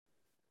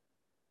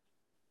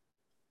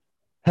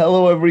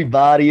Hello,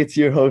 everybody. It's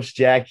your host,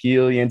 Jack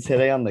Healy, and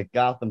today on the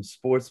Gotham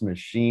Sports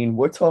Machine,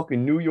 we're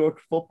talking New York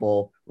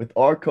football with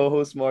our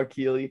co-host, Mark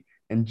Healy.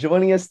 And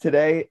joining us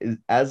today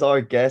as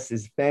our guest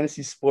is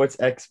fantasy sports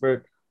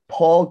expert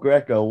Paul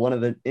Greco, one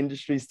of the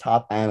industry's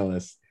top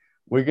analysts.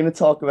 We're going to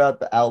talk about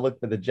the outlook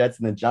for the Jets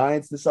and the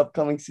Giants this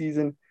upcoming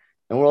season,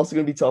 and we're also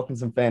going to be talking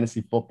some fantasy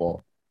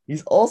football.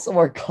 He's also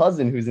our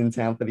cousin who's in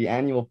town for the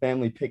annual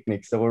family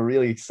picnic, so we're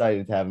really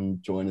excited to have him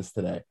join us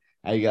today.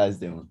 How you guys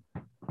doing?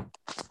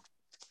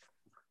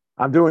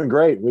 I'm doing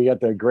great. We got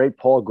the great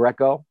Paul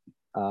Greco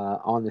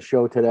on the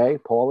show today.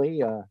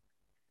 Paulie,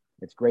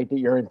 it's great that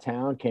you're in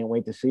town. Can't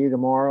wait to see you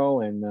tomorrow,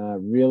 and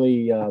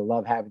really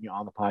love having you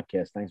on the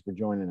podcast. Thanks for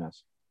joining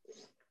us.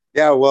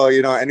 Yeah, well,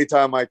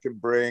 anytime I can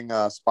bring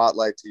a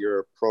spotlight to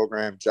your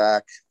program,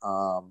 Jack,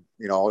 all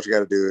you got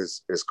to do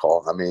is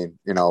call. I mean,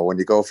 when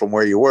you go from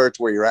where you were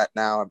to where you're at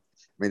now, I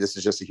mean, this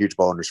is just a huge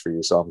bonus for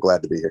you. So I'm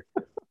glad to be here.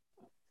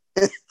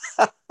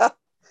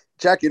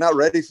 Jack, you're not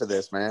ready for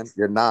this, man.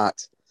 You're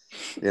not.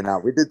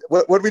 We did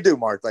what did we do,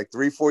 Mark? Like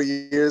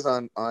 3-4 years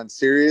on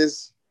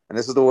series, and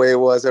this is the way it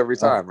was every Uh,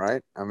 time,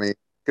 right? I mean, it's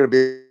gonna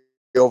be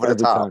over the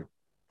every top. time,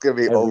 It's gonna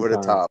be every over the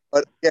time. top.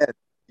 But again,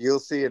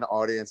 you'll see an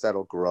audience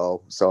that'll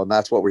grow. So and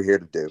that's what we're here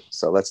to do.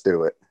 So let's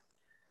do it.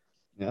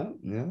 Yeah,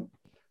 yeah.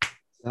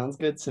 Sounds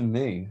good to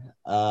me.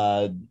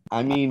 I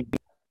mean,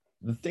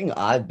 the thing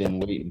I've been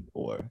waiting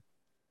for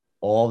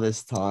all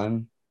this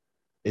time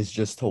is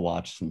just to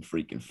watch some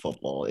freaking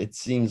football. It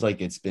seems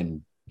like it's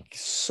been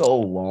so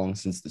long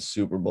since the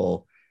Super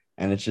Bowl,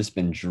 and it's just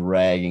been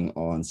dragging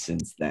on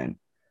since then.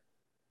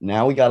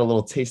 Now we got a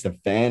little taste of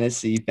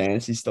fantasy.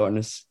 Fantasy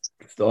starting to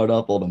start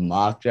up. All the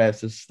mock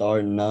drafts are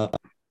starting up,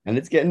 and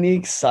it's getting me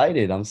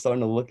excited. I'm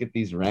starting to look at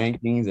these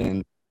rankings,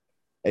 and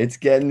it's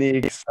getting me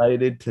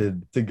excited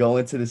to go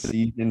into the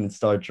season and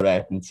start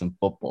drafting some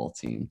football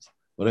teams.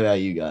 What about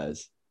you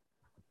guys?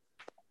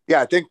 Yeah,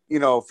 I think,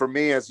 for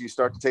me, as you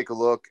start to take a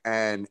look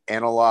and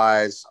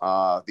analyze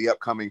the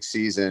upcoming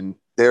season,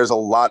 there's a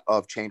lot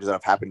of changes that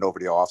have happened over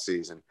the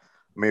offseason.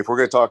 I mean, if we're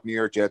going to talk New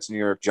York Jets, New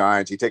York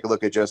Giants, you take a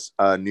look at just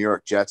New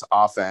York Jets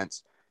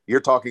offense,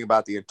 you're talking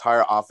about the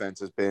entire offense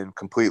has been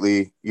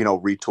completely,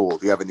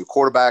 retooled. You have a new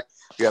quarterback,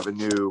 you have a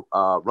new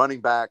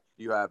running back,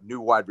 you have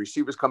new wide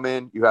receivers come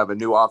in, you have a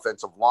new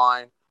offensive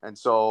line. And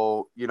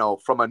so,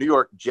 from a New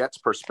York Jets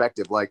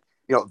perspective, like,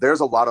 there's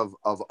a lot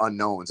of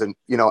unknowns and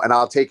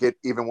I'll take it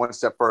even one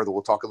step further.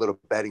 We'll talk a little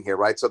betting here,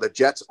 right? So the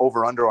Jets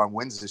over under on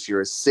wins this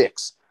year is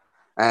 6.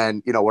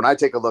 And, when I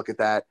take a look at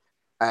that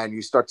and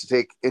you start to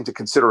take into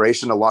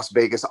consideration the Las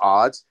Vegas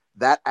odds,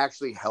 that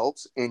actually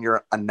helps in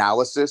your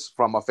analysis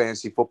from a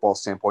fantasy football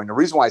standpoint. The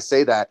reason why I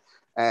say that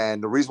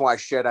and the reason why I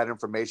share that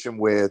information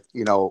with,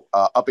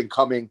 up and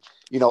coming,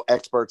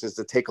 experts is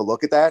to take a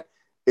look at that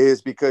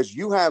is because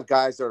you have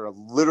guys that are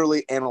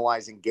literally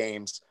analyzing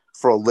games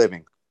for a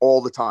living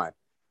all the time.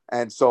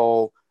 And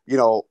so,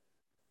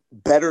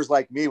 betters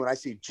like me, when I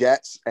see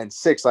Jets and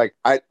 6, like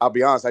I'll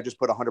be honest, I just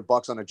put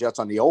 $100 on the Jets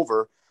on the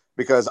over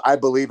because I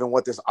believe in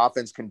what this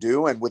offense can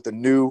do. And with the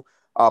new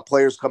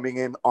players coming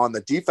in on the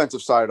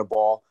defensive side of the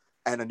ball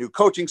and a new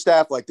coaching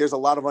staff, like there's a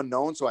lot of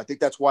unknowns. So I think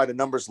that's why the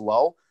number's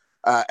low.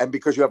 And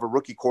because you have a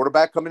rookie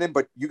quarterback coming in,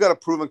 but you got a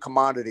proven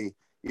commodity,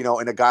 in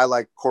a guy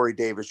like Corey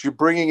Davis. You're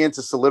bringing in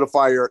to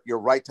solidify your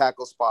right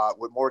tackle spot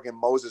with Morgan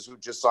Moses, who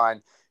just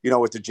signed,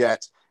 with the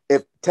Jets.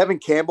 If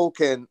Tevin Campbell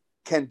can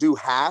do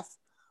half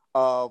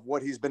of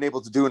what he's been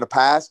able to do in the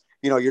past,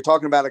 you're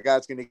talking about a guy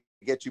that's going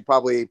to get you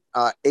probably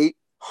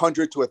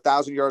 800 to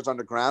 1,000 yards on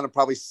the ground and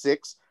probably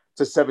 6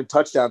 to 7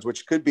 touchdowns,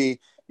 which could be,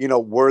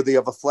 worthy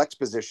of a flex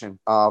position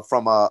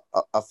from a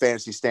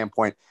fantasy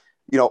standpoint.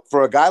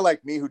 For a guy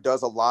like me who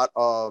does a lot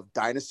of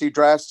dynasty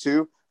drafts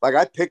too, like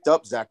I picked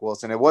up Zach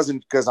Wilson. It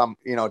wasn't because I'm,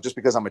 just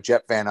because I'm a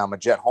Jet fan, I'm a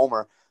Jet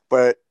homer.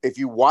 But if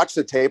you watch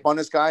the tape on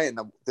this guy and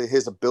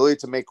his ability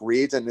to make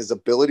reads and his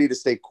ability to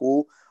stay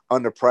cool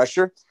under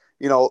pressure,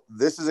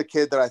 this is a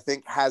kid that I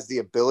think has the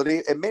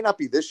ability. It may not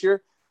be this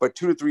year, but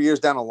 2 to 3 years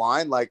down the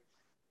line, like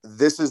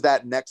this is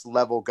that next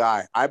level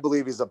guy. I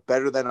believe he's a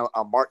better than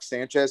a Mark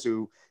Sanchez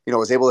who,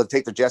 was able to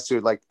take the Jets to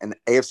like an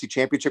AFC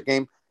championship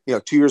game,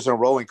 2 years in a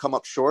row and come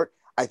up short.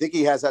 I think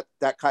he has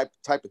that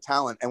type of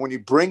talent. And when you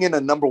bring in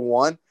a number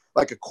one,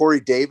 like a Corey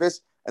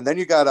Davis, and then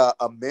you got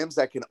a Mims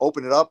that can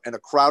open it up and a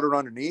Crowder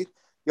underneath.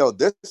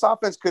 This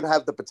offense could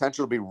have the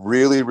potential to be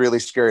really, really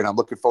scary. And I'm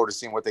looking forward to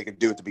seeing what they can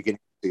do at the beginning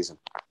of the season.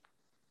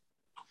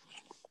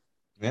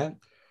 Yeah.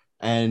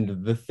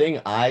 And the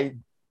thing I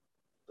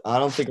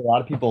don't think a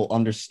lot of people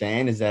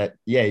understand is that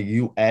yeah,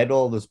 you add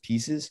all those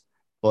pieces,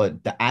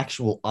 but the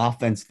actual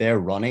offense they're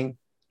running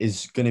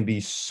is going to be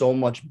so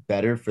much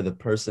better for the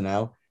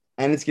personnel,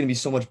 and it's going to be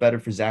so much better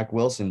for Zach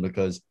Wilson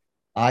because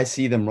I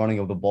see them running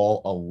of the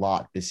ball a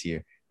lot this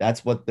year.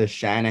 That's what the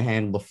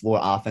Shanahan LaFleur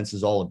offense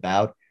is all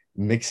about,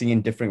 mixing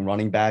in different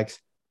running backs,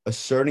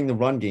 asserting the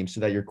run game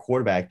so that your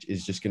quarterback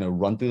is just going to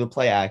run through the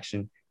play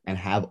action and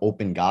have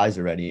open guys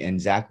already.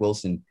 And Zach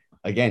Wilson,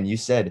 again, you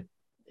said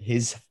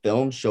his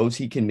film shows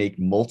he can make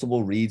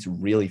multiple reads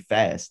really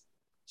fast.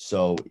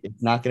 So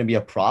it's not going to be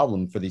a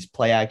problem for these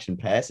play action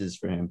passes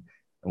for him.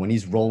 And when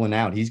he's rolling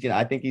out,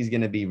 I think he's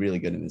going to be really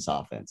good in this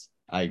offense.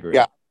 I agree.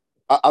 Yeah.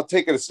 I'll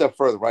take it a step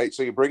further, right?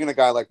 So you bring in a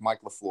guy like Mike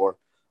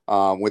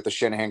LaFleur with the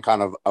Shanahan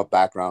kind of a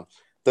background.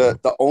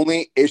 The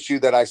only issue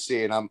that I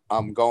see, and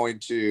I'm going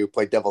to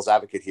play devil's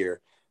advocate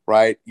here,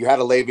 right? You had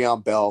a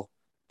Le'Veon Bell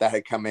that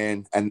had come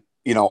in, and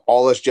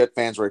all us Jet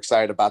fans were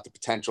excited about the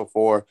potential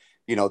for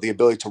the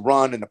ability to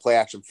run and the play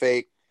action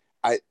fake.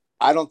 I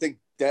don't think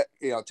that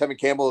Tevin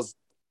Campbell is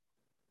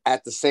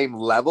at the same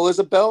level as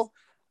a Bell.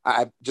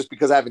 Just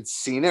because I haven't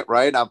seen it,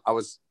 right? I'm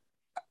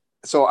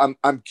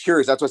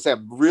curious. That's what I say.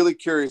 I'm really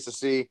curious to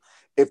see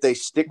if they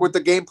stick with the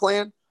game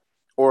plan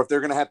or if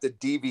they're going to have to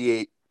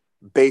deviate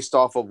based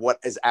off of what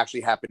is actually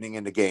happening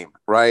in the game,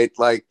 right?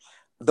 Like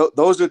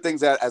those are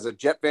things that, as a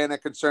Jet fan,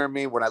 that concern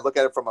me. When I look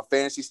at it from a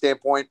fantasy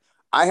standpoint,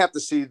 I have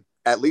to see,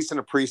 at least in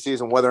the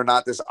preseason, whether or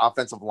not this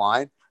offensive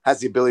line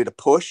has the ability to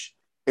push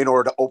in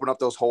order to open up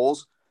those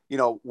holes.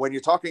 When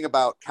you're talking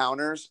about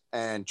counters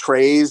and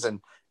trays and,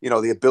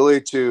 the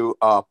ability to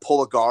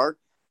pull a guard,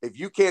 if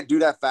you can't do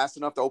that fast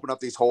enough to open up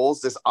these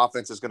holes, this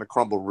offense is going to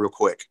crumble real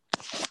quick.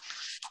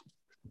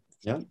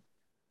 Yeah,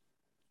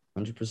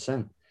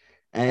 100%.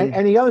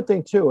 And the other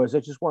thing too is I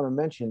just want to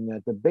mention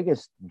that the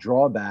biggest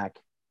drawback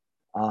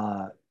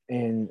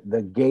in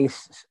the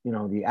Gase,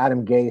 the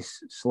Adam Gase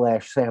 /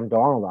 Sam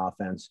Darnold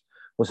offense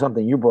was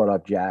something you brought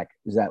up, Jack,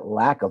 is that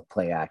lack of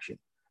play action.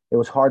 There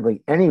was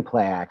hardly any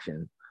play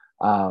action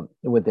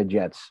with the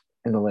Jets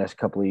in the last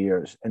couple of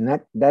years, and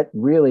that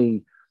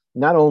really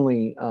not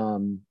only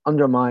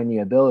undermined the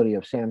ability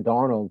of Sam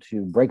Darnold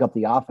to break up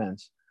the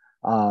offense,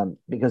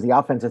 because the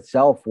offense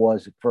itself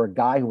was, for a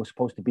guy who was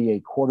supposed to be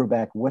a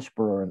quarterback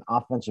whisperer, an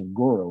offensive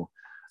guru,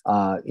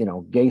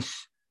 Gase,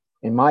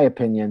 in my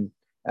opinion,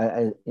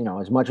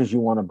 as much as you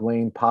want to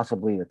blame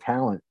possibly the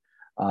talent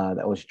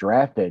that was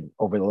drafted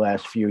over the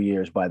last few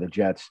years by the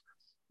Jets,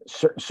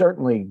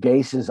 certainly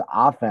Gase's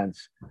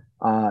offense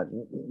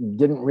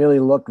didn't really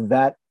look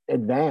that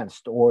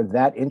advanced or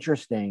that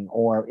interesting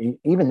or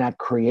even that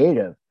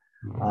creative.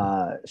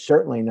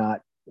 Certainly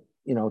not,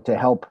 to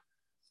help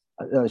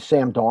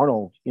Sam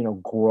Darnold,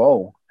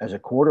 grow as a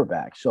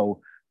quarterback.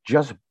 So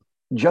just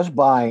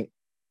by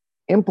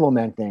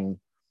implementing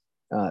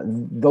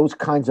those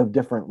kinds of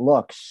different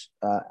looks,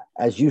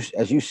 as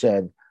you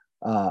said,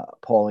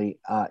 Paulie,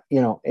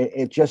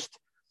 it just,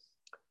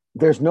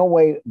 there's no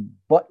way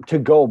but to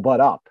go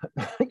but up.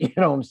 You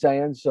know what I'm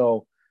saying?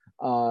 So,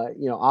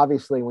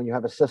 obviously when you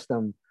have a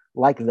system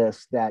like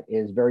this that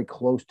is very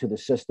close to the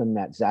system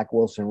that Zach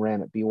Wilson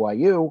ran at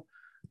BYU,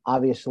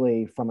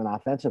 obviously from an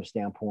offensive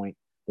standpoint,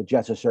 the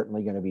Jets are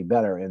certainly going to be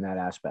better in that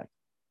aspect.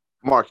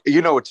 Mark,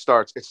 it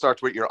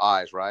starts with your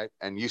eyes, right?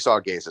 And you saw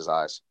Gase's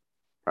eyes,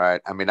 right?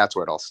 I mean, that's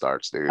where it all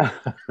starts, dude.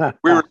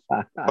 We were,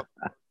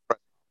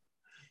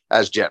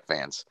 as Jet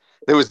fans,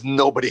 there was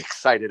nobody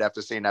excited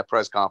after seeing that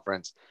press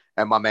conference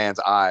and my man's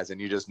eyes, and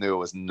you just knew it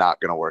was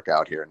not going to work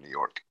out here in New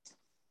York.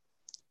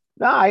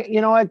 No,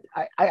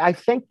 I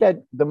think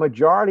that the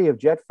majority of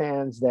Jet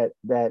fans that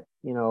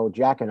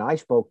Jack and I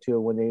spoke to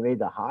when they made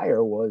the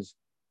hire was,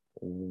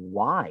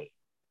 why?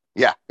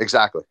 Yeah,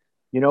 exactly.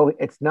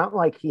 It's not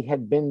like he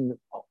had been,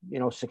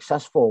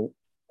 successful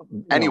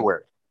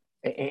anywhere,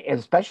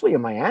 especially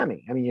in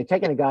Miami. I mean, you're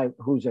taking a guy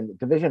who's a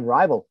division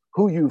rival,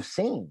 who you've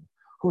seen,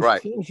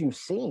 whose teams you've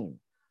seen.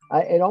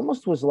 It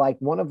almost was like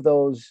one of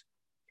those.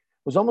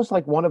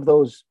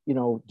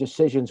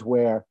 Decisions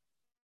where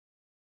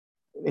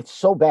it's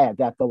so bad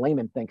that the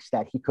layman thinks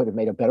that he could have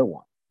made a better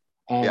one,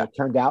 and it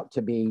turned out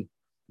to be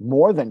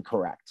more than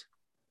correct.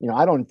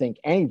 I don't think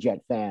any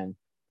Jet fan,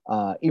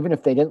 even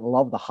if they didn't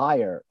love the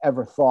hire,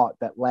 ever thought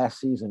that last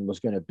season was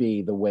going to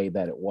be the way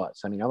that it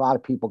was. I mean, a lot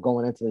of people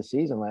going into the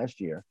season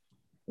last year,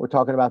 we're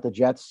talking about the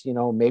Jets,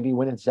 maybe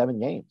winning 7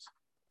 games.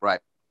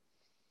 Right.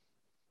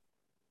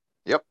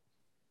 Yep.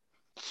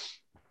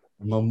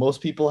 Well,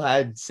 most people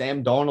had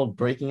Sam Darnold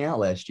breaking out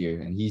last year,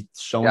 and he's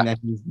showing that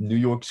he's New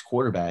York's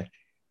quarterback.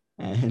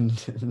 And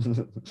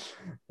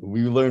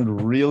we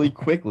learned really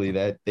quickly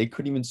that they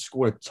couldn't even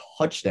score a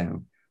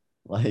touchdown.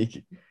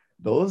 Like,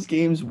 those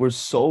games were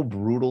so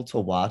brutal to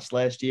watch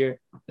last year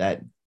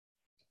that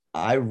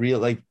I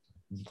really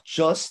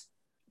just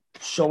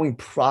showing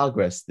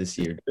progress this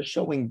year, just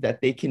showing that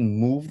they can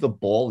move the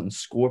ball and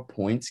score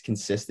points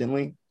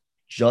consistently.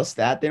 Just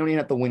that. They don't even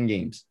have to win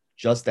games.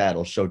 Just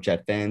that'll show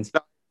Jet fans.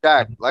 No,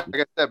 Jack, like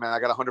I said, man, I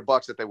got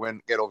 $100 if they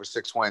get over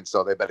 6 wins,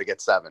 so they better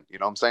get 7. You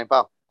know what I'm saying,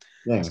 pal?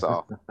 Yeah.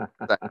 So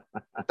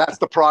that's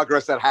the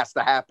progress that has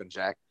to happen,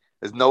 Jack.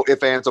 There's no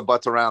ifs, ands, or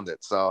buts around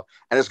it. So,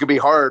 and it's going to be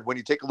hard when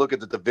you take a look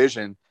at the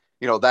division,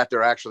 that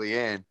they're actually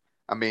in.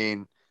 I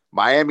mean,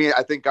 Miami,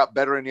 I think, got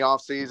better in the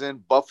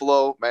offseason.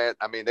 Buffalo, man,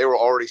 I mean, they were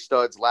already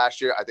studs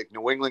last year. I think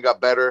New England got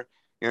better,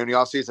 in the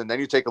offseason. Then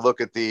you take a look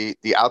at the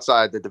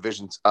outside the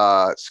division's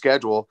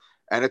schedule,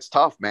 and it's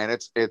tough, man.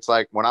 It's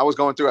like when I was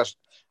going through,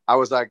 I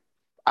was like,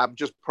 I'm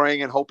just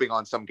praying and hoping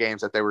on some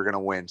games that they were going to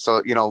win.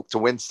 So, to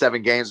win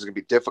 7 games is going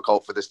to be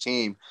difficult for this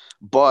team.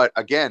 But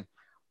again,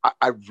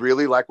 I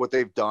really like what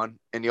they've done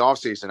in the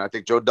offseason. I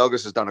think Joe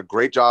Douglas has done a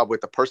great job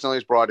with the personnel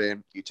he's brought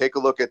in. You take a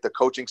look at the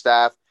coaching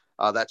staff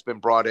that's been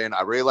brought in.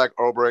 I really like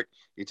Ulbrich.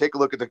 You take a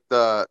look at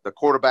the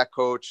quarterback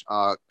coach.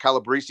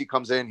 Calabrese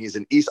comes in. He's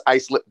an East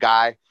Islip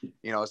guy.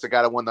 It's the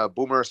guy that won the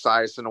Boomer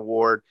Esiason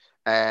Award.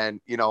 And,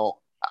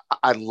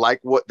 I like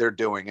what they're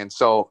doing. And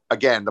so,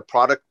 again, the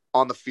product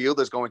on the field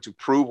is going to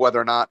prove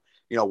whether or not,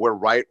 we're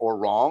right or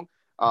wrong,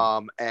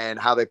 and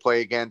how they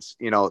play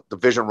against,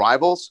 division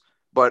rivals.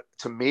 But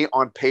to me,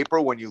 on paper,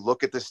 when you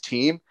look at this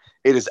team,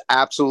 it is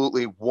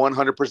absolutely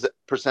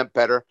 100%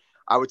 better.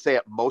 I would say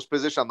at most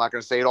positions. I'm not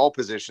going to say at all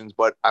positions,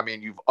 but I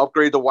mean, you've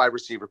upgraded the wide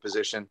receiver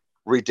position.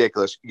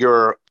 Ridiculous.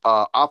 Your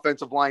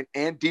offensive line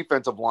and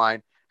defensive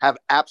line have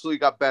absolutely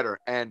got better.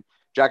 And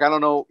Jack, I don't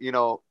know,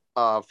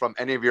 from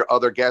any of your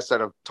other guests that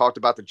have talked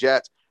about the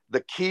Jets, the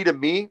key to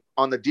me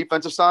on the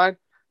defensive side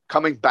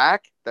coming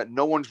back that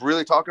no one's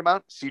really talking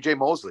about, CJ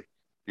Mosley.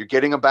 You're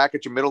getting him back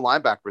at your middle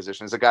linebacker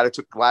position. As a guy that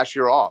took last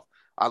year off.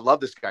 I love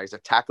this guy. He's a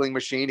tackling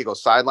machine. He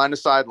goes sideline to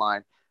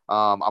sideline.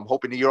 I'm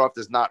hoping the year off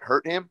does not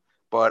hurt him,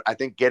 but I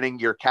think getting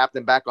your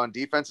captain back on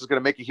defense is going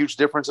to make a huge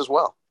difference as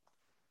well.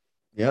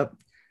 Yep.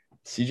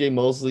 CJ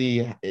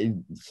Mosley,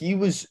 he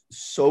was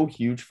so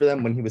huge for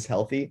them when he was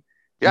healthy.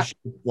 Yeah. He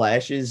showed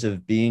flashes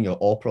of being an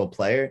all-pro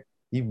player.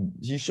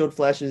 He showed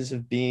flashes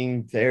of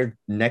being their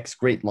next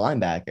great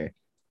linebacker.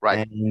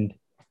 Right. And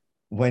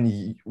when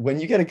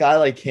you get a guy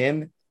like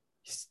him,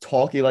 he's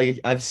talking like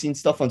I've seen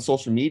stuff on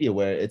social media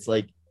where it's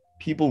like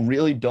people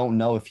really don't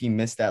know if he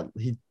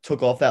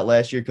took off that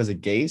last year because of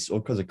Gase or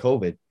because of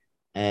COVID.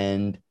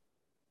 And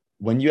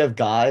when you have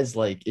guys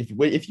like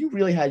if you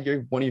really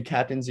had one of your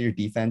captains of your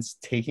defense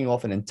taking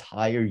off an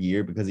entire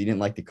year because he didn't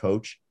like the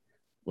coach,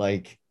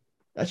 like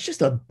that's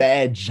just a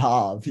bad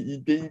job.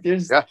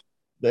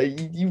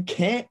 You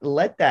can't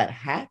let that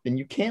happen.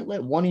 You can't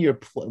let one of your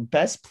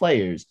best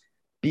players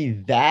be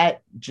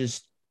that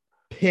just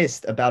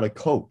pissed about a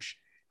coach.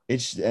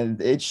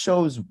 It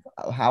shows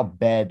how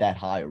bad that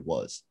hire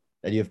was.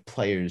 That you have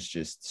players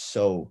just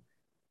so.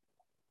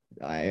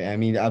 I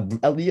mean,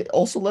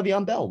 also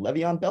Le'Veon Bell.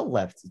 Le'Veon Bell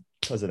left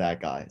because of that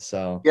guy.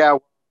 So yeah,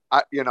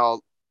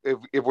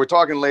 if we're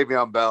talking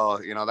Le'Veon Bell,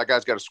 that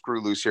guy's got a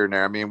screw loose here and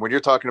there. I mean, when you're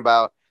talking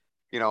about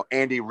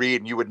Andy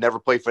Reid and you would never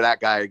play for that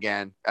guy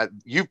again,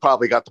 you've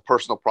probably got the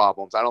personal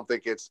problems. I don't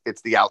think it's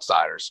the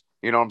outsiders.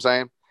 You know what I'm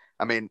saying?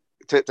 I mean,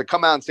 to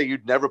come out and say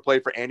you'd never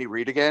play for Andy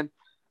Reid again.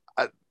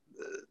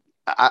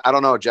 I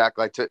don't know, Jack.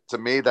 Like to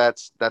me,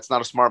 that's not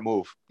a smart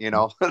move.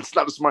 It's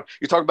not a smart.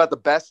 You're talking about the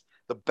best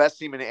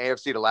team in the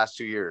AFC the last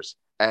 2 years,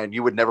 and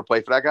you would never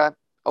play for that guy.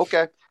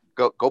 Okay,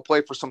 go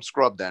play for some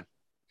scrub then.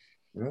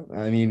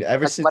 I mean,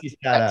 ever since he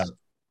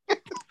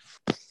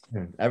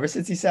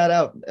sat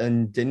out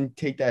and didn't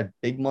take that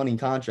big money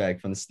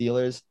contract from the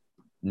Steelers,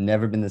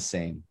 never been the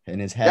same in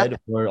his head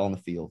or on the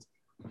field.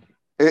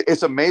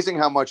 It's amazing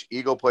how much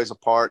ego plays a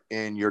part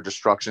in your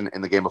destruction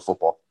in the game of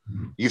football.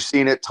 You've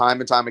seen it time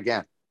and time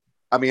again.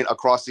 I mean,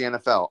 across the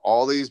NFL,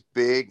 all these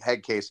big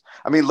head case.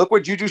 I mean, look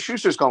what Juju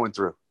Schuster's going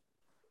through.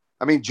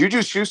 I mean,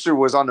 Juju Schuster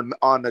was on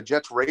the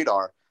Jets'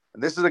 radar,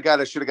 and this is a guy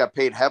that should have got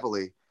paid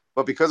heavily,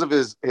 but because of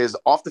his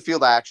off the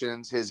field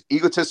actions, his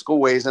egotistical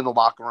ways in the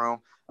locker room.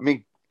 I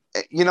mean,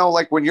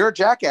 like when you're a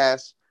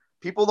jackass,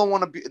 people don't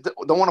want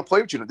to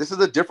play with you. This is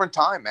a different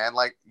time, man.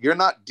 Like you're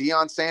not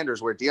Deion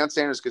Sanders, where Deion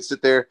Sanders could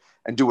sit there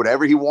and do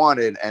whatever he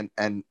wanted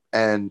and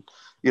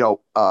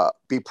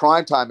be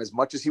prime time as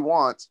much as he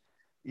wants.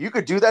 You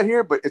could do that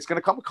here, but it's going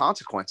to come with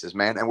consequences,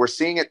 man. And we're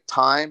seeing it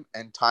time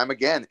and time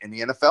again in the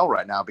NFL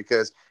right now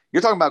because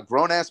you're talking about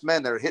grown-ass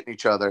men that are hitting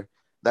each other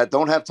that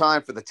don't have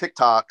time for the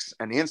TikToks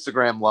and the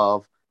Instagram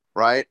love,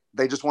 right?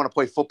 They just want to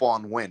play football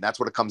and win. That's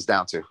what it comes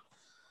down to.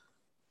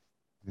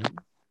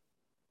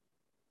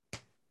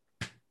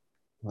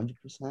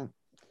 100%.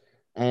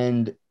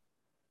 And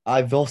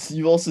you've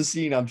also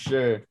seen, I'm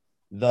sure,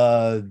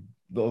 the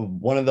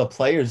one of the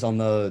players on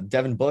the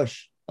Devin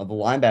Bush of the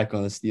linebacker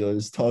on the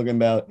Steelers talking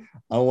about,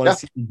 I don't want to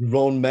see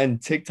grown men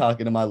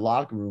TikToking in my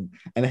locker room,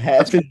 and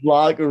half his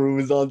locker room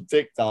is on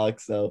TikTok.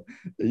 So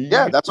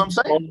that's what I'm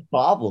saying.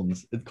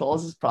 It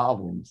causes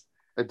problems.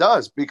 It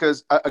does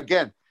because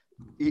again,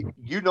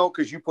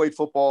 because you played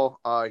football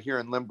here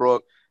in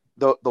Lynbrook,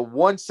 the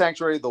one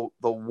sanctuary, the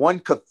one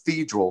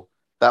cathedral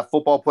that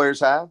football players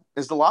have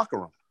is the locker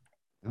room,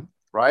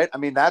 right? I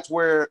mean, that's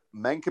where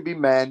men can be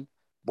men,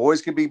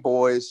 boys can be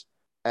boys,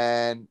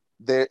 and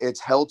it's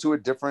held to a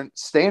different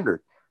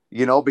standard,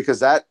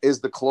 because that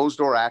is the closed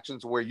door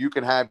actions where you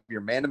can have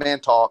your man-to-man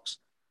talks,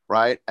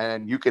 right?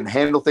 And you can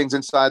handle things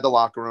inside the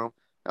locker room.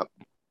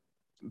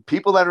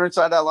 People that are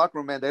inside that locker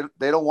room, man,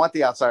 they don't want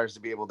the outsiders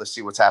to be able to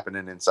see what's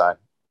happening inside,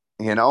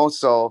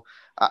 So,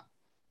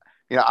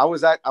 I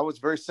was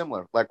very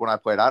similar. Like when I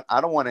played,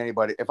 I don't want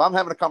anybody, if I'm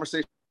having a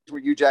conversation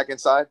with you, Jack,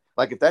 inside,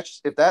 like if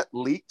that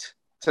leaked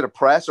to the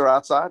press or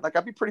outside, like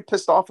I'd be pretty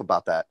pissed off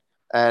about that.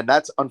 And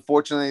that's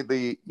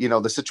unfortunately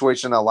the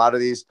situation a lot of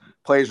these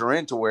players are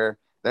in, to where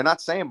they're not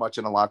saying much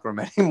in the locker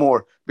room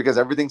anymore because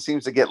everything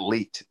seems to get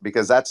leaked,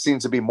 because that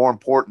seems to be more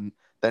important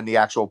than the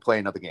actual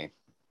playing of the game.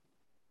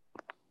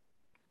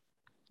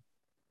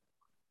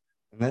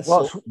 And that's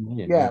Well, social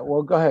media. yeah.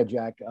 Well, go ahead,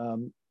 Jack.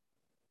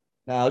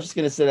 No, I was just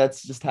gonna say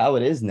that's just how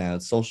it is now.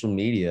 It's social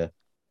media.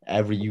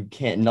 You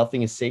can't.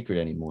 Nothing is sacred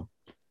anymore.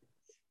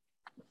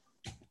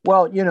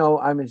 Well,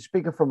 I mean,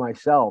 speaking for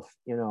myself,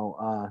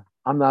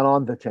 I'm not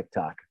on the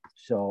TikTok,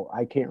 so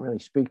I can't really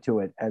speak to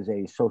it as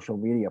a social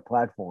media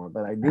platform.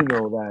 But I do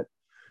know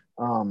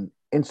that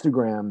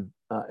Instagram,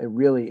 it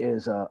really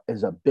is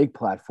a big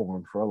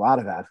platform for a lot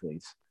of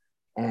athletes,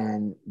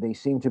 and they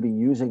seem to be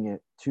using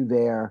it to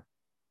their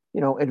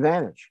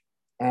advantage.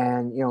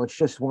 And it's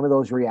just one of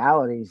those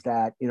realities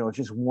that it's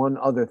just one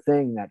other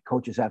thing that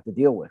coaches have to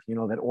deal with,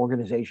 that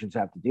organizations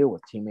have to deal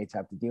with, teammates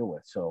have to deal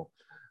with. So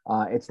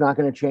it's not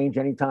going to change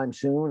anytime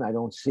soon. I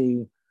don't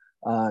see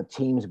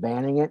teams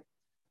banning it,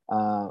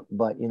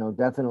 but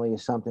definitely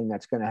is something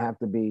that's going to have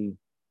to be,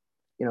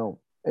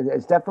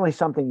 it's definitely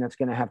something that's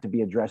going to have to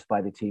be addressed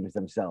by the teams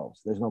themselves.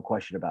 There's no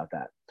question about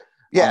that.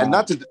 Yeah, and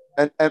not to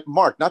and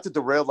Mark, not to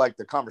derail like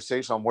the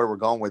conversation on where we're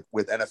going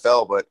with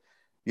NFL, but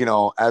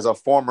as a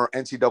former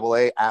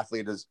NCAA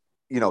athlete, as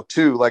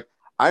too, like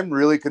I'm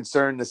really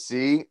concerned to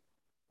see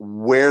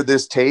where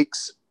this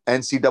takes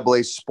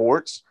NCAA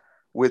sports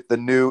with the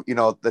new,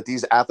 that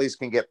these athletes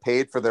can get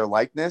paid for their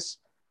likeness,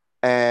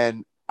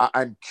 and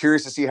I'm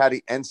curious to see how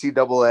the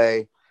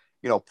NCAA,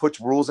 puts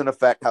rules in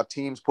effect, how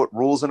teams put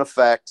rules in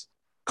effect,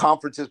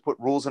 conferences put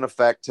rules in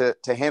effect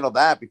to handle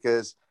that,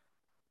 because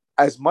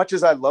as much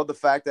as I love the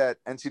fact that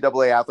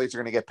NCAA athletes are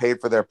going to get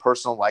paid for their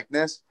personal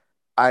likeness,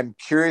 I'm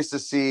curious to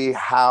see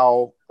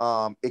how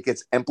it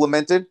gets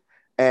implemented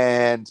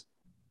and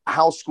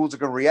how schools are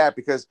going to react.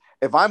 Because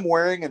if I'm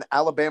wearing an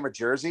Alabama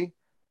jersey,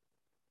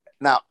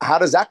 now how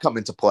does that come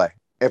into play?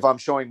 If I'm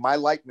showing my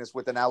likeness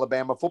with an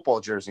Alabama football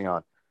jersey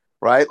on,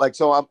 right? Like,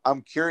 so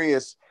I'm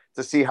curious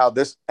to see how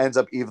this ends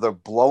up either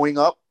blowing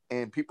up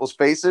in people's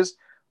faces,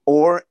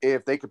 or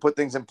if they could put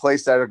things in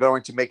place that are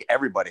going to make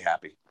everybody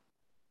happy.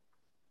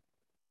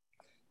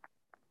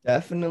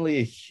 Definitely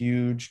a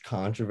huge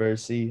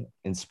controversy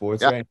in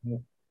sports Yeah. right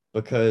now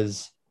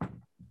because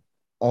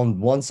on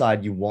one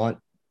side you want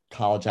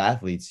college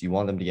athletes, you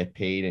want them to get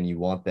paid and you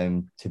want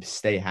them to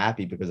stay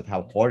happy because of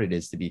how hard it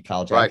is to be a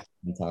college Right.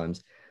 athlete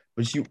sometimes.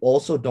 But you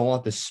also don't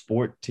want the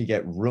sport to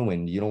get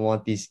ruined. You don't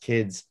want these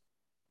kids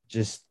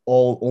just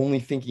all only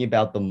thinking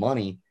about the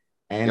money.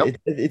 And Yep.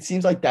 it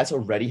seems like that's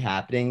already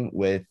happening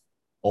with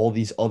all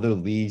these other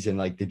leagues and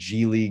like the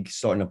G League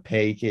starting to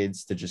pay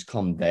kids to just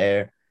come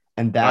there.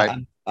 And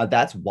Right.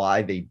 that's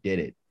why they did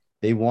it.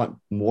 They want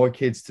more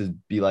kids to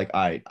be like,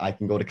 all right, I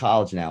can go to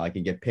college now. I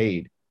can get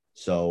paid.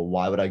 So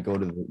why would I go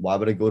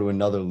to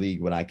another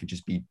league when I could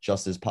just be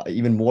just as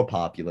even more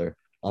popular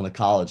on the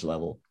college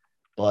level?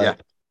 Yeah.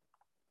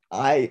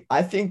 But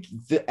I think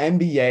the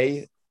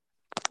NBA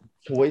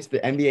choice, the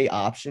NBA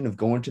option of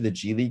going to the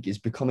G League is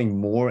becoming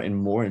more and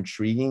more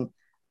intriguing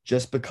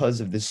just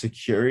because of the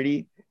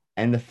security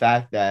and the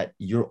fact that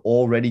you're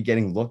already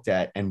getting looked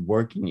at and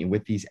working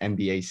with these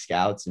NBA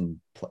scouts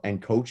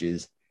and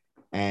coaches,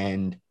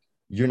 and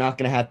you're not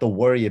going to have to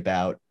worry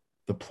about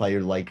the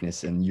player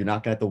likeness, and you're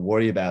not going to have to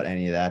worry about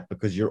any of that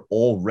because you're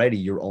already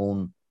your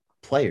own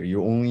player.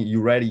 You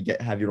already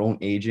have your own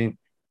agent,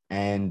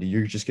 and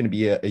you're just going to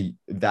be a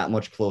that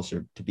much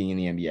closer to being in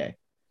the NBA.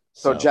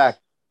 So So Jack,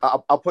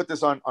 I'll put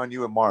this on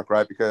you and Mark,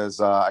 right? Because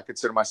I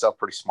consider myself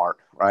pretty smart,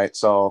 right?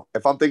 So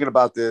if I'm thinking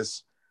about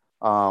this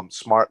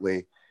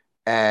smartly,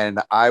 and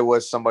I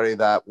was somebody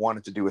that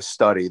wanted to do a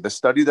study, the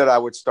study that I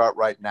would start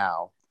right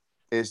now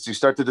is to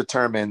start to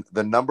determine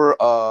the number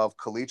of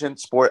collegiate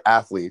sport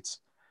athletes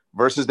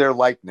versus their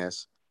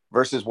likeness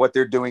versus what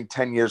they're doing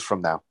 10 years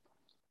from now,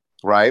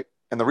 right?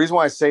 And the reason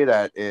why I say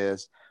that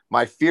is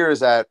my fear is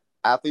that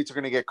athletes are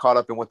going to get caught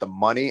up in what the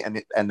money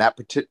and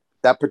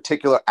that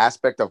particular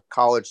aspect of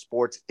college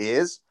sports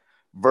is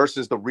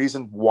versus the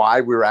reason why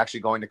we were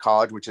actually going to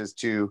college, which is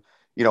to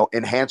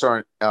enhance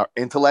our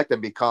intellect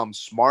and become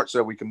smart so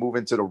that we can move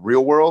into the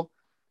real world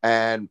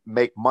and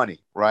make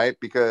money, right?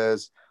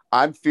 Because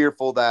I'm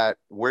fearful that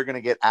we're going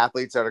to get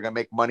athletes that are going to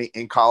make money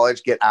in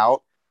college, get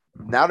out.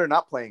 Now they're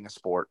not playing a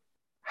sport.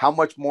 How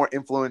much more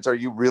influence are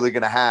you really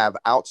going to have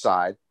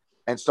outside,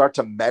 and start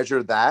to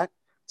measure that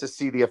to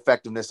see the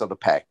effectiveness of the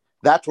pay?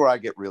 That's where I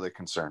get really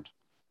concerned.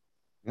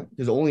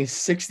 there's only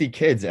 60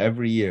 kids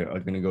every year are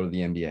going to go to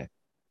the NBA.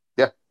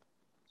 Yeah.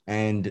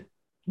 And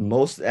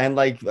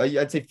like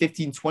I'd say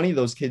 15, 20 of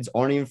those kids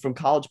aren't even from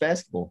college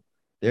basketball.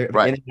 They're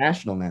Right.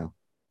 international now.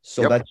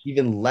 So Yep. that's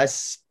even less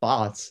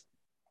spots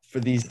for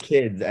these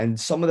kids. And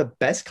some of the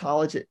best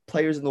college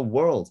players in the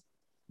world,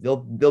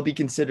 they'll be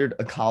considered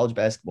a college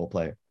basketball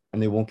player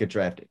and they won't get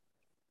drafted.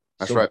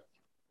 That's So right.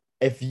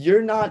 if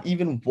you're not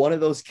even one of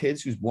those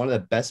kids who's one of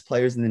the best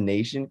players in the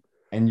nation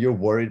and you're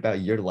worried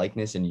about your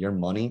likeness and your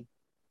money,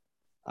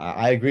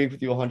 I agree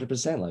with you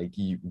 100%. Like,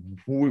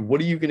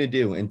 what are you going to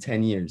do in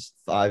 10 years,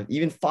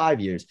 even 5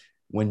 years,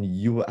 when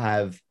you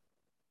have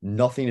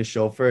nothing to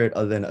show for it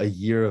other than a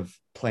year of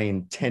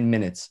playing 10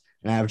 minutes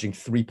and averaging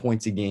 3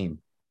 points a game?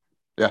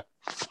 Yeah.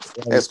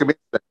 Like, It's gonna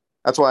be.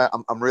 That's why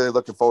I'm really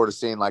looking forward to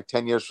seeing, like,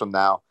 10 years from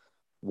now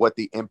what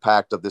the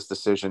impact of this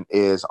decision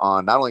is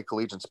on not only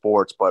collegiate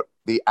sports but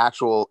the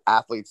actual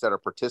athletes that are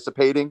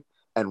participating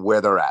and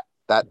where they're at.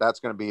 That's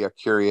going to be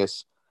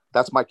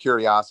that's my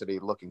curiosity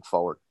looking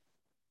forward.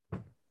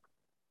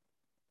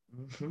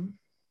 Mm-hmm.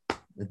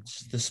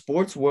 The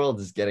sports world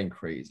is getting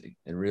crazy.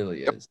 It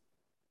really is.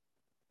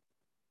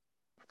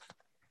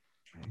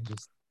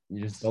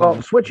 You just don't.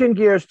 Well, switching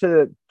gears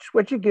to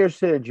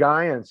the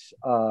Giants,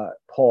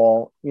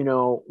 Paul. You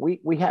know,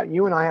 we have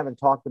you and I haven't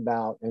talked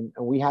about, and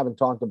we haven't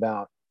talked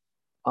about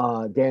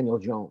Daniel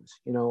Jones.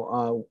 You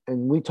know,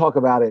 and we talk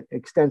about it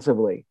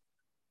extensively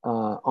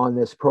on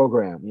this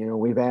program. You know,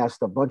 we've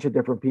asked a bunch of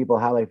different people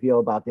how they feel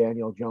about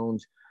Daniel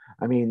Jones.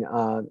 I mean,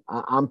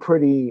 I'm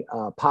pretty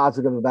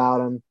positive about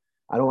him.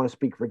 I don't want to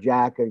speak for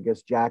Jack. I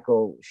guess Jack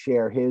will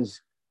share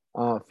his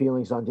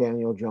feelings on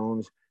Daniel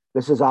Jones.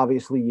 This is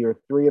obviously year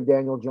 3 of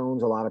Daniel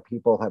Jones. A lot of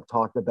people have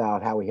talked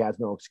about how he has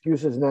no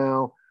excuses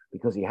now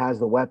because he has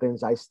the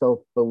weapons. I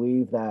still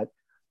believe that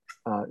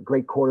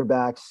great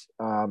quarterbacks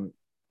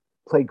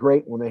play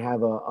great when they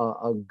have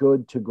a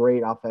good to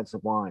great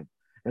offensive line.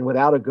 And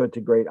without a good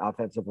to great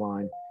offensive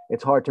line,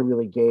 it's hard to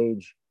really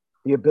gauge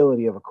the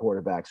ability of a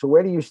quarterback. So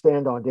where do you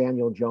stand on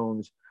Daniel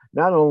Jones,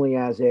 not only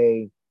as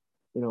the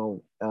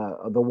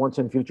once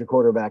and future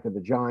quarterback of the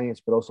Giants,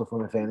 but also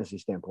from a fantasy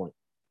standpoint?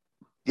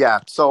 Yeah.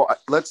 So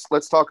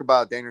let's talk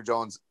about Daniel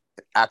Jones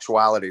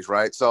actualities,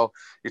 right? So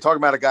you're talking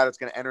about a guy that's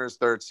going to enter his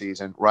 3rd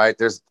season, right?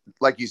 There's,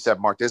 like you said,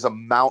 Mark, there's a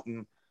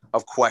mountain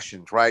of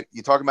questions, right?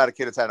 You're talking about a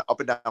kid that's had an up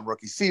and down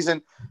rookie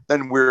season.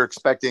 Then we're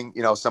expecting,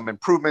 some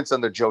improvements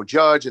under Joe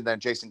Judge and then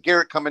Jason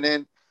Garrett coming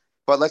in.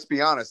 But let's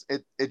be honest,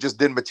 it just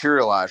didn't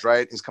materialize,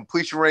 right? His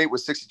completion rate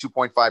was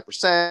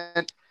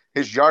 62.5%.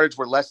 His yardage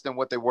were less than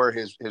what they were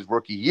his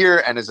rookie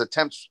year, and his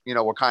attempts,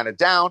 were kind of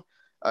down.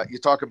 You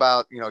talk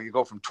about, you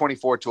go from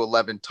 24 to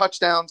 11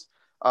 touchdowns.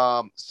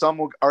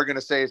 Some are going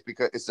to say it's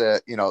because it's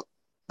the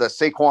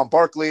Saquon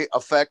Barkley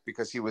effect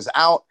because he was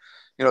out.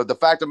 The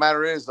fact of the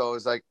matter is, though,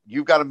 is like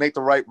you've got to make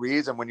the right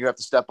reads. And when you have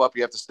to step up,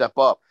 you have to step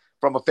up.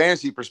 From a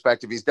fantasy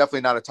perspective, he's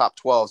definitely not a top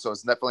 12. So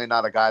it's definitely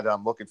not a guy that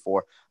I'm looking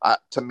for.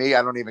 To me,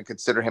 I don't even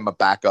consider him a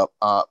backup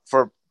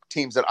for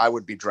teams that I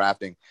would be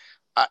drafting.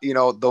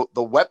 The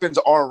weapons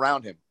are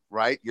around him,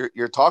 right?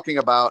 You're talking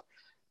about,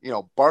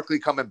 Barkley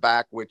coming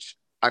back, which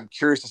I'm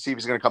curious to see if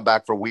he's going to come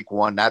back for week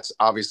 1. That's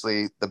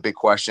obviously the big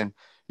question.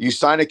 You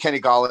signed a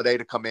Kenny Golladay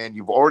to come in.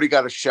 You've already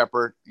got a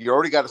Shepard. You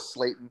already got a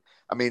Slayton.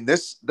 I mean,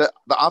 the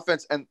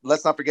offense, and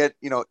let's not forget,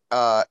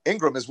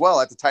 Ingram as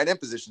well at the tight end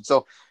position.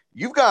 So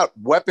you've got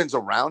weapons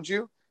around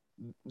you.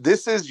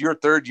 This is your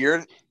 3rd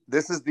year.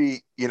 This is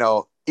the,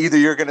 either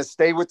you're going to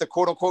stay with the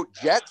quote unquote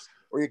Jets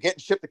or you're getting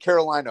shipped to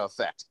Carolina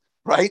effect,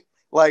 right?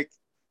 Like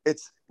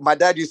my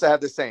dad used to have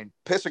this saying,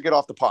 piss or get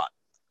off the pot.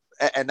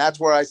 And that's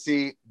where I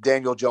see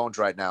Daniel Jones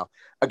right now.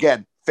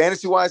 Again,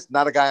 fantasy-wise,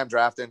 not a guy I'm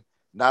drafting,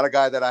 not a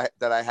guy that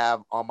I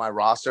have on my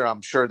roster.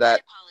 I'm sure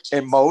that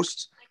in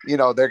most, they're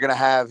going to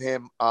have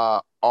him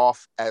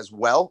off as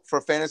well for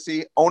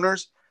fantasy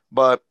owners.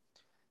 But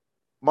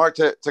Mark,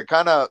 to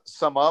kind of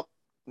sum up,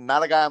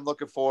 not a guy I'm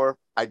looking for.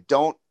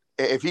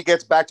 If he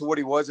gets back to what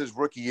he was his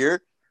rookie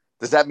year,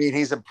 does that mean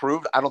he's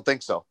improved? I don't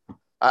think so.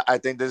 I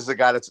think this is a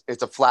guy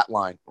it's a flat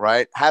line,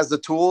 right? Has the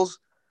tools,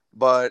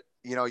 but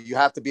you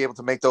have to be able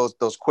to make those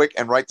quick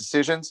and right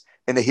decisions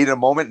in the heat of the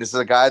moment. This is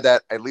a guy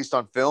that, at least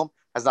on film,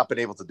 has not been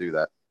able to do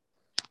that.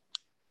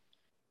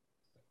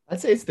 I'd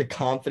say it's the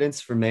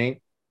confidence for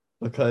me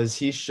because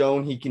he's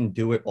shown he can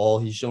do it all.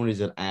 He's shown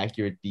he's an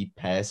accurate deep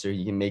passer.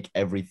 He can make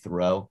every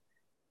throw.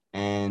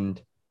 And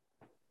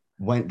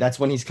that's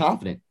when he's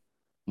confident.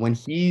 When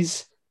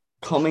he's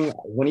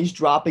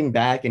dropping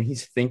back and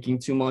he's thinking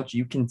too much,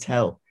 you can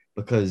tell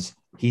because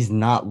he's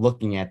not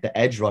looking at the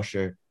edge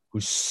rusher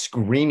who's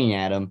screaming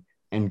at him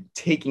and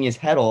taking his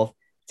head off,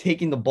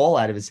 taking the ball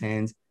out of his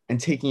hands and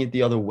taking it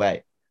the other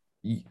way.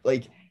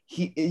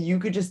 You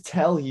could just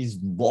tell he's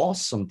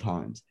lost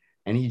sometimes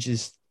and he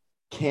just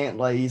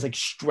can't, he's like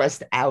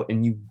stressed out,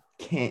 and you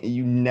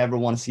never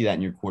want to see that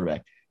in your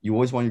quarterback. You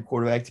always want your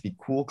quarterback to be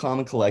cool, calm,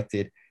 and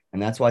collected.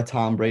 And that's why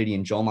Tom Brady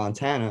and Joe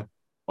Montana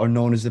are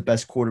known as the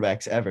best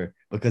quarterbacks ever,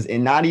 because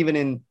not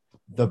even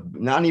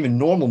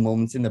normal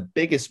moments, in the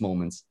biggest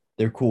moments,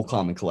 they're cool,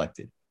 calm, and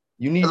collected.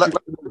 You need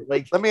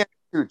let me ask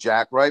you,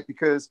 Jack, right?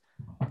 Because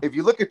if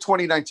you look at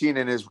 2019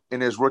 in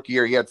his rookie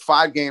year, he had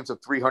 5 games of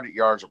 300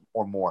 yards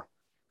or more.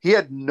 He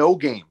had no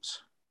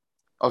games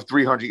of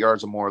 300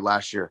 yards or more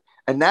last year.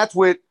 And that's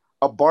with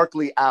a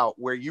Barkley out,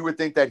 where you would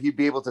think that he'd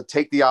be able to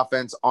take the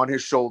offense on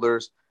his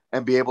shoulders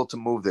and be able to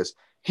move this.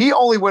 He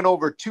only went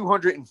over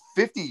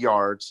 250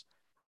 yards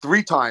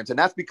 3 times, and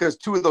that's because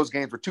 2 of those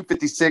games were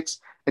 256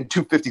 and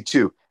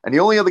 252. And the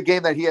only other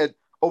game that he had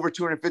over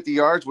 250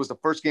 yards was the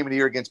first game of the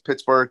year against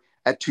Pittsburgh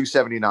at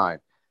 279.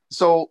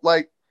 So,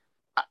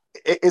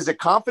 is it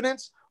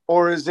confidence,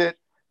 or is it,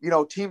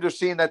 teams are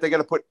seeing that they got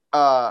to put,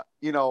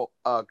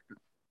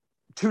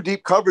 too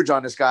deep coverage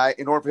on this guy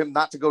in order for him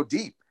not to go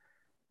deep?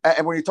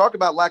 And when you talk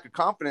about lack of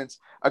confidence,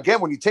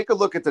 again, when you take a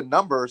look at the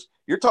numbers,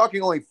 you're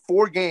talking only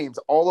 4 games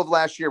all of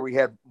last year we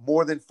had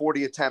more than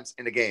 40 attempts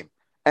in a game.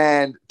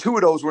 And 2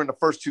 of those were in the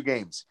first 2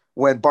 games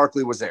when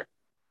Barkley was there.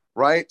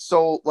 right?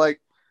 So,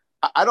 like,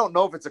 I don't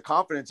know if it's a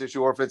confidence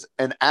issue or if it's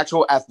an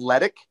actual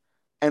athletic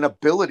and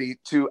ability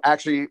to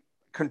actually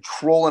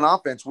control an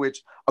offense,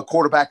 which a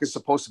quarterback is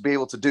supposed to be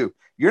able to do.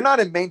 You're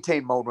not in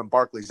maintain mode when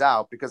Barkley's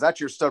out because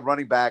that's your stud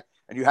running back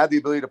and you have the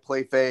ability to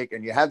play fake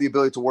and you have the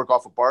ability to work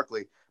off of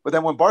Barkley. But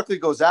then when Barkley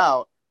goes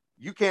out,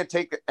 you can't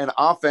take an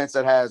offense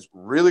that has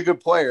really good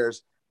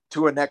players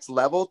to a next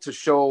level to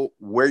show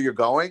where you're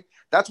going.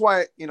 That's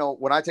why,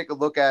 when I take a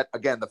look at,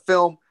 again, the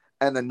film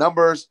and the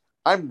numbers,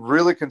 I'm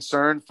really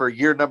concerned for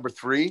year number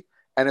 3.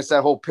 And it's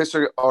that whole piss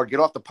or get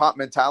off the pot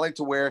mentality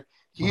to where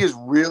he is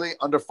really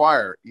under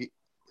fire.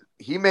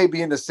 He may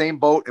be in the same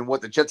boat in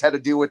what the Jets had to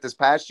deal with this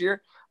past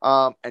year.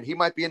 And he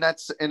might be in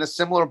a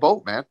similar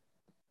boat, man.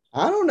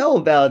 I don't know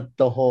about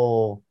the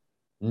whole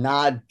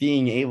not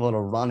being able to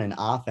run an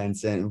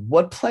offense. And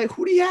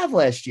who do you have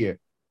last year?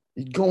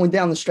 Going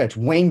down the stretch,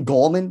 Wayne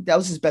Gallman, that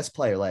was his best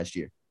player last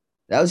year.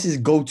 That was his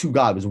go-to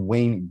guy, was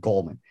Wayne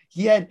Gallman.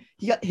 He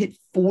got hit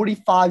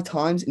 45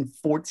 times in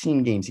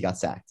 14 games. He got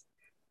sacked.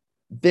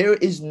 There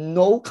is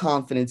no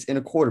confidence in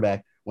a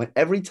quarterback when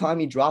every time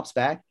he drops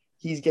back,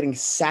 he's getting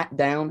sat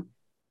down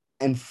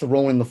and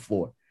thrown the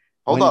floor.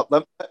 Hold up.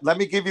 Let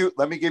me give you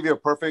a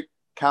perfect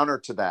counter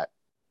to that,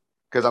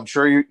 because I'm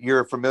sure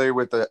you're familiar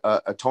with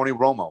a Tony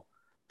Romo.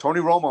 Tony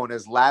Romo in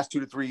his last 2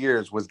 to 3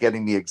 years was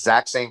getting the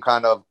exact same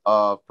kind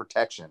of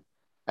protection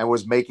and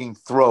was making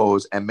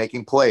throws and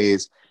making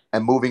plays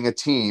and moving a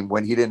team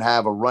when he didn't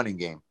have a running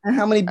game. And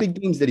how many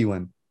big games did he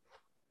win?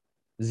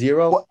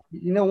 0. Well,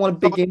 You know, won a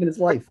big game in his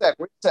life. Wait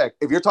a sec.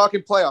 If you're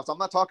talking playoffs, I'm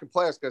not talking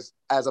playoffs because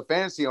as a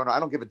fantasy owner, I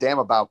don't give a damn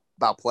about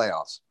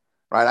playoffs,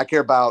 right? I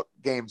care about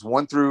games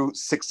 1 through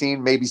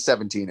 16, maybe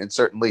 17 in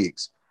certain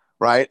leagues,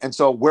 right? And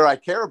so where I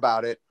care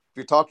about it, if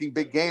you're talking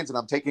big games and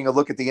I'm taking a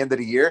look at the end of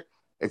the year,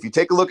 if you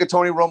take a look at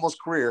Tony Romo's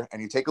career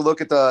and you take a look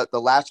at the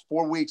last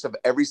 4 weeks of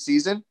every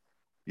season,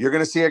 you're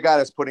going to see a guy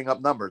that's putting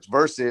up numbers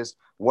versus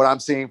what I'm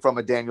seeing from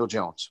a Daniel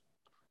Jones,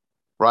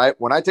 right?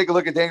 When I take a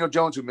look at Daniel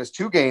Jones, who missed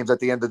 2 games at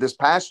the end of this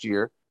past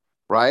year,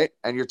 right?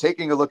 And you're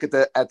taking a look at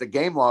the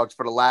game logs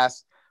for the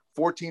last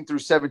 14 through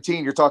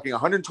 17, you're talking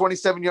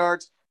 127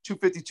 yards,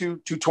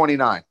 252,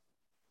 229,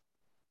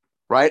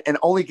 right? And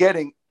only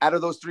getting out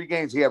of those 3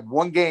 games, he had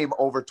 1 game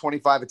over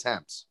 25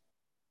 attempts.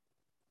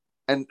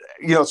 And,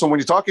 so when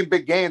you're talking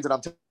big games, and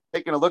I'm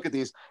taking a look at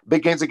these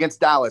big games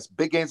against Dallas,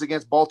 big games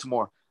against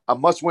Baltimore, a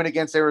must win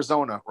against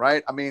Arizona,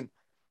 right? I mean,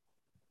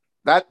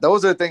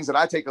 those are the things that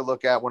I take a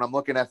look at when I'm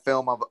looking at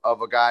film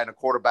of a guy and a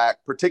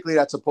quarterback, particularly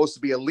that's supposed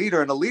to be a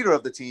leader and a leader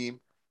of the team.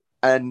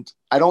 And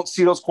I don't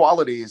see those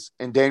qualities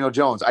in Daniel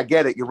Jones. I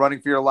get it. You're running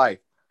for your life.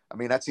 I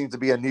mean, that seems to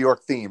be a New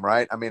York theme,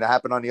 right? I mean, it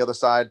happened on the other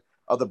side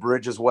of the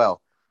bridge as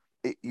well.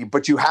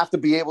 But you have to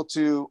be able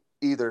to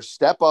either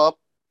step up,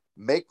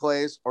 make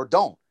plays, or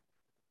don't.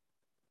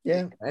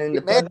 Yeah. And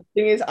the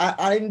thing is,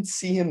 I didn't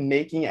see him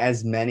making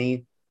as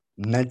many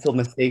mental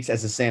mistakes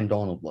as a Sam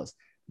Darnold was.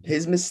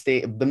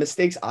 The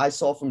mistakes I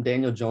saw from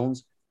Daniel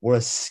Jones were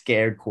a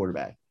scared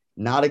quarterback,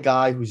 not a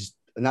guy who's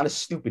not a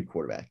stupid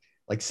quarterback.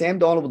 Like Sam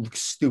Darnold would look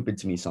stupid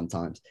to me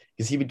sometimes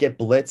because he would get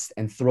blitzed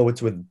and throw it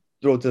to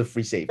the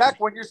free safety. Jack,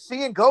 when you're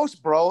seeing ghosts,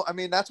 bro, I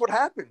mean, that's what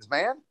happens,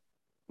 man.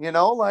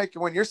 Like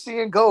when you're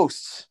seeing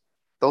ghosts,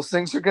 those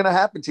things are going to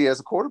happen to you as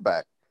a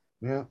quarterback.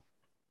 Yeah.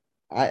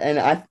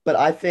 But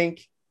I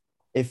think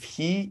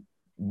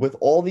with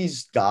all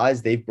these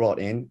guys they've brought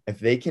in, if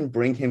they can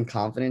bring him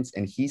confidence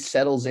and he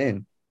settles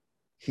in,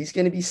 he's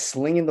going to be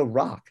slinging the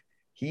rock.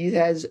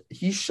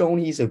 He's shown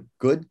he's a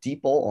good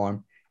deep ball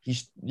arm.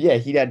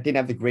 Didn't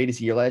have the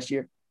greatest year last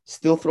year.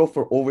 Still throw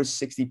for over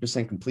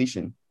 60%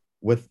 completion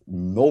with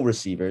no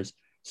receivers.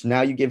 So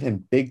now you give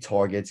him big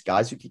targets,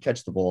 guys who can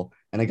catch the ball,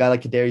 and a guy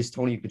like Kadarius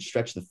Toney who could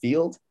stretch the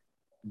field.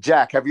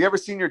 Jack, have you ever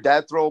seen your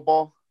dad throw a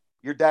ball?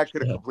 Your dad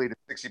could have completed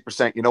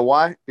 60%. You know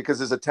why? Because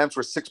his attempts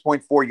were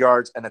 6.4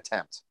 yards an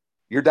attempt.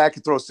 Your dad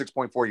could throw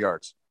 6.4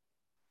 yards.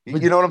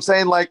 You know what I'm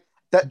saying? Like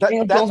that's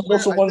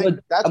also one of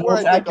the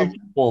most accurate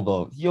deep ball,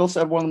 though. He also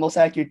had one of the most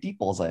accurate deep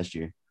balls last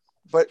year.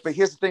 But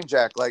here's the thing,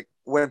 Jack. Like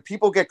when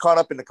people get caught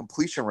up in the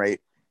completion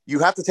rate, you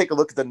have to take a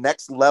look at the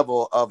next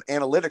level of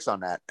analytics on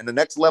that. And the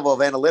next level of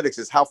analytics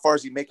is how far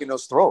is he making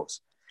those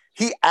throws?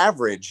 He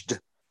averaged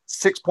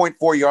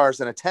 6.4 yards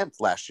an attempt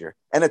last year.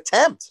 An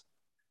attempt.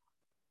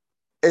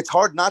 It's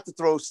hard not to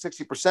throw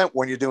 60%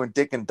 when you're doing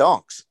dick and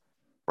dunks,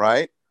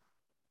 right?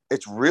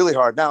 It's really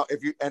hard. Now,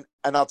 if you and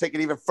I'll take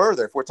it even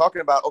further. If we're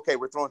talking about, okay,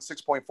 we're throwing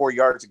 6.4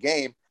 yards a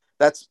game,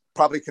 that's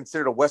probably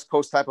considered a West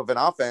Coast type of an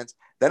offense.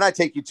 Then I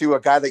take you to a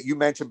guy that you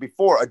mentioned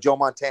before, a Joe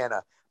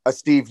Montana, a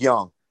Steve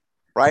Young,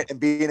 right? And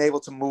being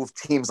able to move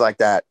teams like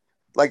that.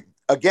 Like,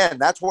 again,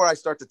 that's where I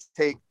start to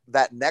take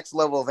that next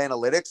level of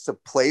analytics to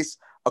place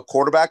a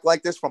quarterback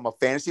like this from a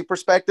fantasy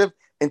perspective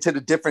into the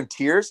different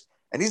tiers.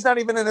 And he's not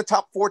even in the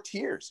top 4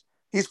 tiers.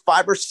 He's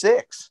 5 or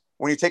 6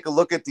 when you take a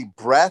look at the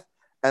breadth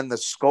and the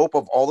scope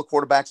of all the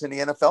quarterbacks in the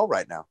NFL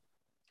right now.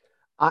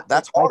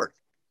 That's hard.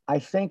 I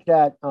think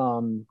that,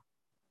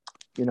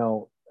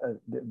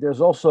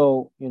 there's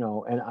also,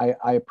 and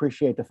I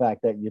appreciate the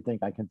fact that you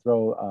think I can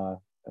throw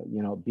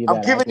be I'm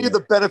that giving you advocate.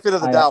 the benefit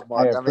of the doubt,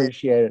 Mark. I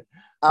appreciate it.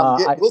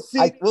 We'll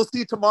see. We'll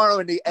see tomorrow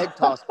in the egg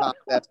toss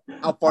contest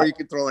how far you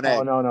can throw an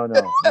egg. No.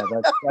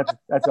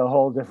 That's a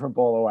whole different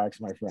ball of wax,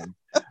 my friend.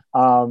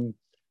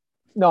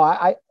 No,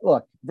 I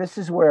look. This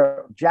is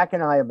where Jack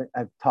and I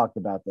have talked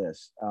about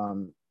this.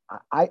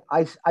 I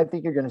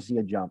think you're going to see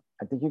a jump.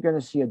 I think you're going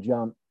to see a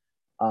jump,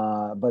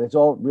 but it's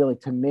all really,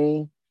 to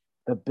me,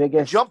 the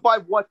biggest jump by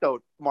what though,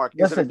 Mark?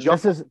 Is it a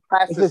jump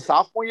past the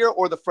sophomore year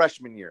or the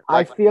freshman year?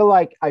 I feel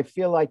like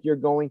you're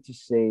going to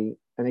see,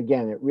 and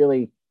again, it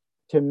really,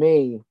 to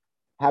me,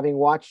 having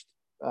watched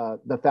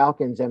the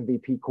Falcons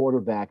MVP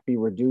quarterback be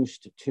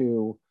reduced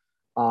to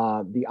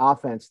the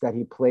offense that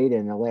he played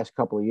in the last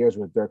couple of years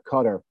with Dirk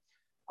Cutter.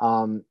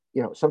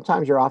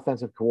 Sometimes your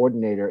offensive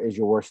coordinator is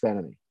your worst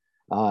enemy.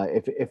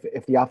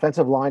 If the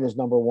offensive line is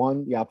number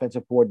one, the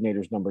offensive coordinator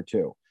is number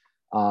two.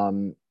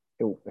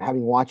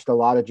 Having watched a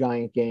lot of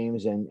Giant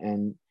games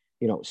and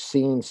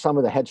seeing some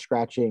of the head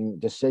scratching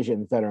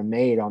decisions that are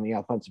made on the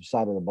offensive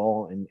side of the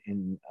ball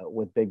in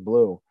with Big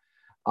Blue,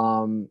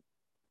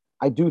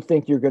 I do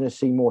think you're going to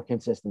see more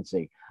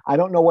consistency. I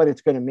don't know what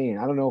it's going to mean.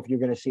 I don't know if you're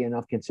going to see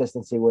enough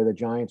consistency where the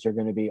Giants are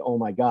going to be, oh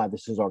my God,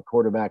 this is our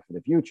quarterback for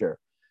the future.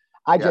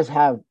 I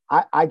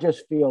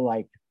just feel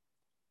like,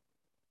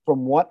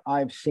 from what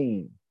I've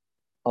seen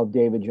of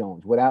David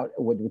Jones,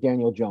 with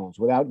Daniel Jones,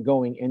 without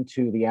going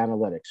into the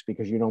analytics,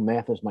 because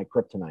math is my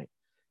kryptonite.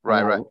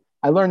 Right.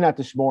 I learned that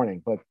this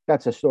morning, but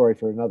that's a story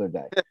for another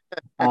day.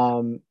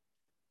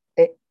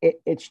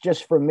 It's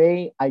just, for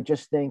me, I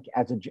just think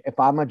if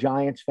I'm a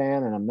Giants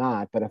fan, and I'm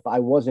not, but if I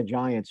was a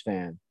Giants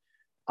fan,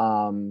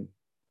 all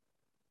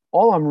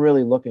I'm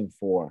really looking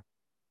for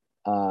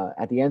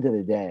at the end of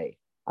the day,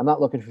 I'm not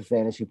looking for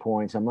fantasy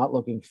points. I'm not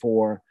looking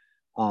for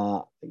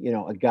a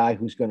guy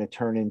who's going to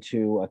turn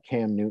into a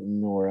Cam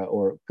Newton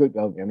or good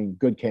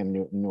Cam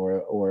Newton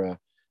or a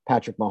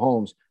Patrick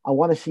Mahomes. I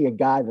want to see a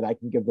guy that I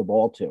can give the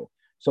ball to.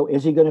 So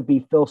is he going to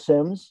be Phil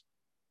Simms,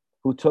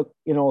 who took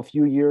a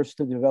few years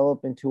to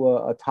develop into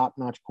a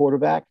top-notch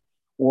quarterback,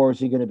 or is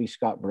he going to be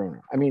Scott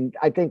Bruner? I mean,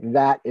 I think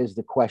that is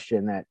the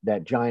question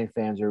that Giant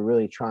fans are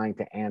really trying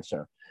to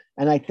answer.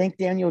 And I think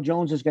Daniel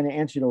Jones is going to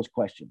answer those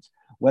questions.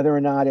 Whether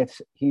or not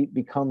he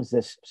becomes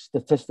this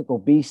statistical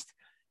beast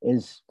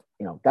is,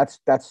 that's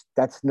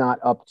not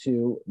up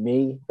to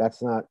me. That's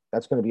going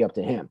to be up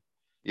to him.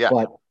 Yeah.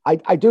 But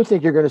I do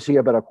think you're going to see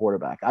a better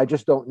quarterback. I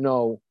just don't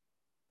know.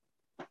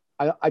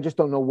 I just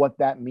don't know what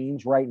that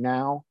means right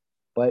now.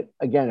 But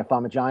again, if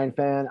I'm a Giant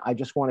fan, I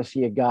just want to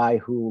see a guy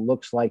who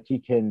looks like he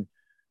can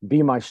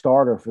be my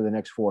starter for the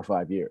next 4 or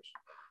 5 years.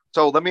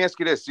 So let me ask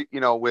you this,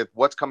 with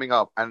what's coming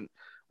up, and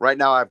right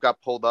now I've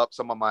got pulled up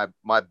some of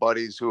my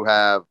buddies who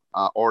have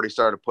already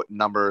started putting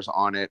numbers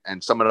on it,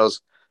 and some of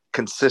those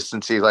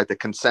consistencies, like the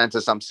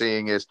consensus I'm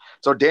seeing is,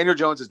 so Daniel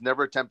Jones has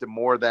never attempted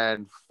more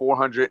than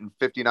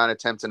 459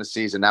 attempts in a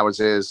season. That was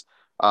his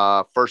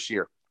first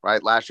year,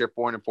 right? Last year,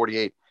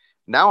 448.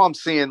 Now I'm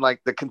seeing like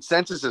the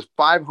consensus is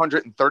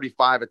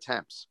 535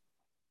 attempts.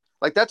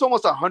 Like that's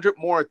almost 100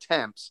 more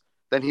attempts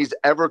than he's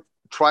ever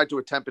tried to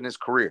attempt in his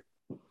career.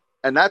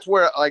 And that's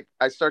where like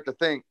I start to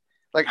think,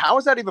 like, how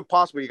is that even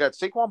possible? You got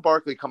Saquon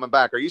Barkley coming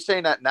back. Are you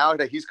saying that now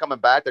that he's coming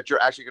back that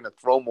you're actually going to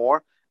throw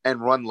more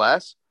and run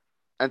less?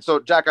 And so,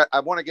 Jack,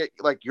 I want to get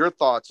like your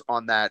thoughts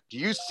on that. Do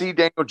you see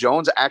Daniel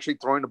Jones actually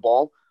throwing the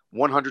ball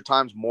 100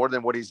 times more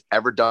than what he's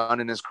ever done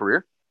in his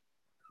career?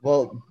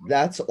 Well,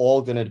 that's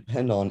all going to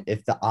depend on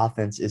if the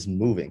offense is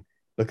moving,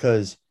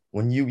 because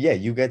when you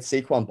get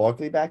Saquon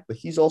Barkley back, but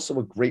he's also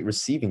a great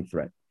receiving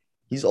threat.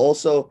 He's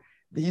also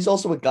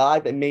a guy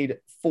that made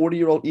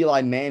 40-year-old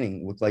Eli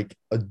Manning look like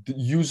a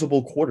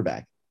usable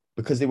quarterback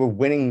because they were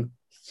winning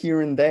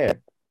here and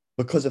there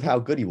because of how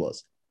good he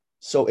was.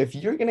 So if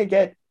you're going to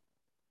get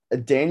a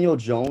Daniel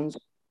Jones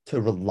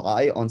to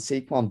rely on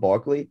Saquon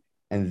Barkley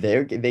and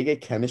they get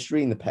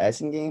chemistry in the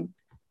passing game,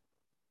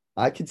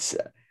 I could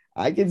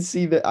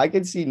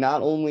see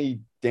not only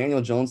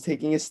Daniel Jones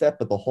taking a step,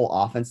 but the whole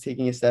offense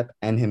taking a step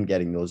and him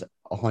getting those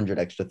 100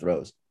 extra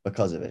throws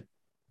because of it.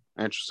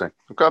 Interesting.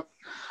 Okay.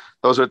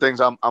 Those are things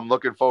I'm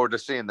looking forward to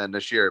seeing then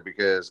this year,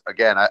 because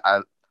again,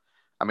 I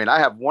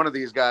have one of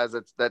these guys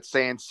that's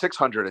saying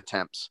 600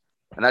 attempts,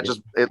 and that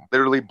it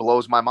literally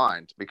blows my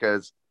mind,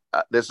 because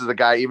this is a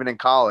guy even in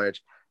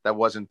college that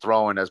wasn't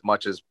throwing as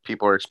much as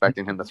people are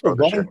expecting him to throw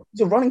this year.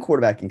 He's a running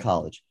quarterback in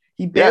college.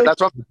 He barely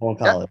that's what in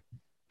college.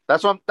 Yeah.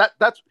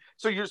 That's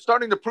so you're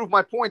starting to prove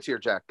my points here,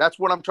 Jack. That's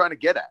what I'm trying to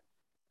get at,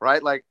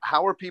 right? Like,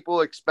 how are people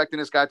expecting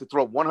this guy to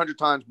throw 100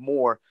 times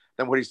more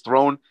than what he's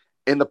thrown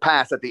in the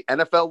past at the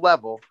NFL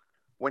level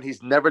when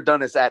he's never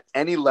done this at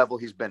any level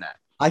he's been at?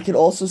 I could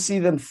also see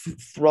them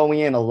throwing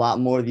in a lot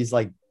more of these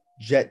like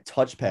jet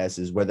touch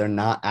passes where they're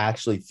not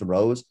actually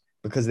throws,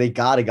 because they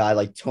got a guy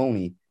like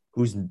Tony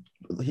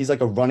he's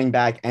like a running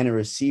back and a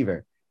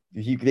receiver.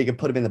 They could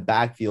put him in the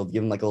backfield,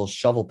 give him like a little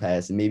shovel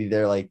pass, and maybe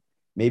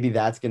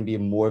that's going to be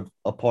more of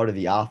a part of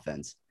the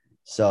offense.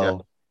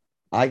 So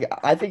yeah.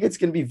 I think it's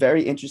going to be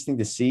very interesting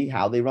to see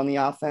how they run the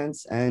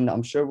offense, and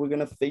I'm sure we're going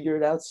to figure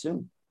it out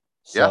soon.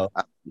 So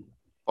yeah,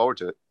 forward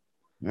to it.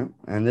 Yep.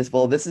 And this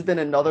has been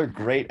another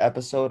great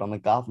episode on the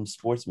Gotham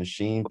Sports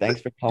Machine.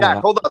 Thanks for coming Jack,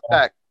 on. hold up,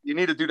 Jack. You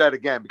need to do that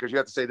again because you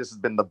have to say this has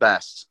been the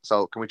best.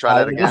 So can we try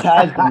that again?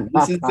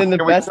 This has been the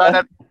Can we best. try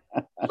that?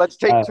 Let's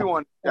take Uh, 2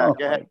 on Jack. Oh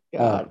Go ahead. my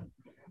God.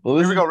 Well,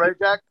 Here we go. Ready,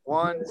 Jack?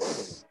 1,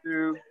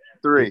 2,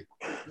 3. This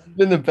has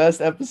been the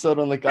best episode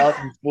on the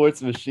Gotham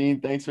Sports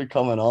Machine. Thanks for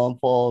coming on,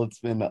 Paul.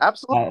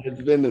 Absolutely.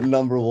 It's been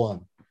number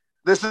one.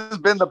 This has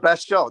been the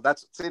best show.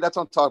 That's what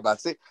I'm talking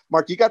about. See,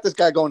 Mark, you got this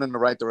guy going in the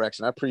right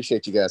direction. I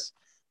appreciate you guys.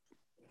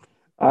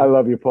 I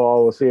love you,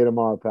 Paul. We'll see you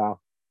tomorrow,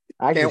 pal.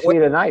 I can see you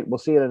tonight. We'll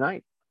see you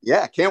tonight.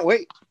 Yeah, can't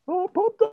wait. Oh,